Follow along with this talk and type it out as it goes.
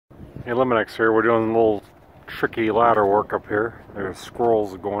Eliminex here. We're doing a little tricky ladder work up here. There's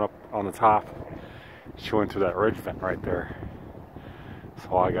squirrels going up on the top. She went through that ridge vent right there.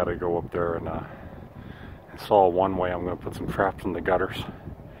 So I got to go up there and install one way. I'm going to put some traps in the gutters.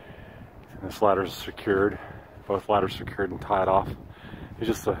 And this ladder's secured. Both ladders secured and tied off. It's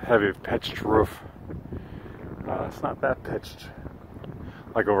just a heavy pitched roof. It's not that pitched.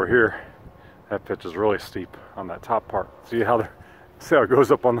 Like over here, that pitch is really steep on that top part. See how it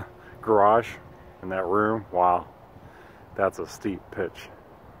goes up on the garage in that room? Wow, that's a steep pitch.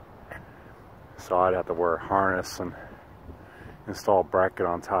 So I'd have to wear a harness and install a bracket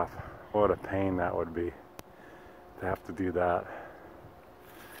on top. What a pain that would be to have to do that.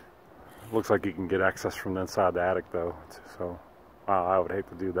 Looks like you can get access from the inside the attic though, so wow, I would hate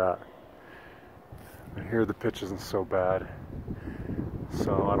to do that. But here the pitch isn't so bad,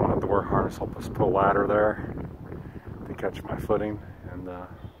 so I don't have to wear a harness. I'll just put a ladder there to catch my footing and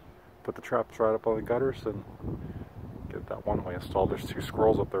put the traps right up on the gutters and get that one way installed. There's 2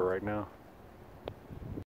 squirrels up there right now.